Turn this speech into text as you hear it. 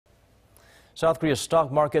South Korea's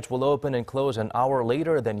stock markets will open and close an hour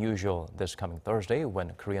later than usual this coming Thursday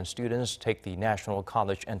when Korean students take the National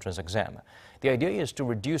College Entrance Exam. The idea is to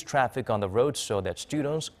reduce traffic on the roads so that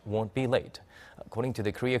students won't be late. According to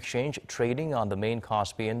the Korea Exchange, trading on the main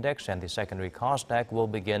KOSPI index and the secondary KOSDAQ will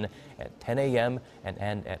begin at 10 a.m. and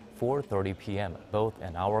end at 4:30 p.m., both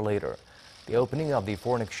an hour later. The opening of the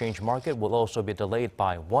foreign exchange market will also be delayed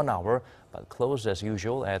by 1 hour, but close as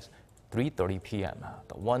usual at 3:30 p.m.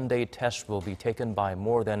 The one-day test will be taken by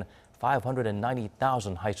more than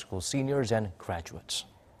 590,000 high school seniors and graduates.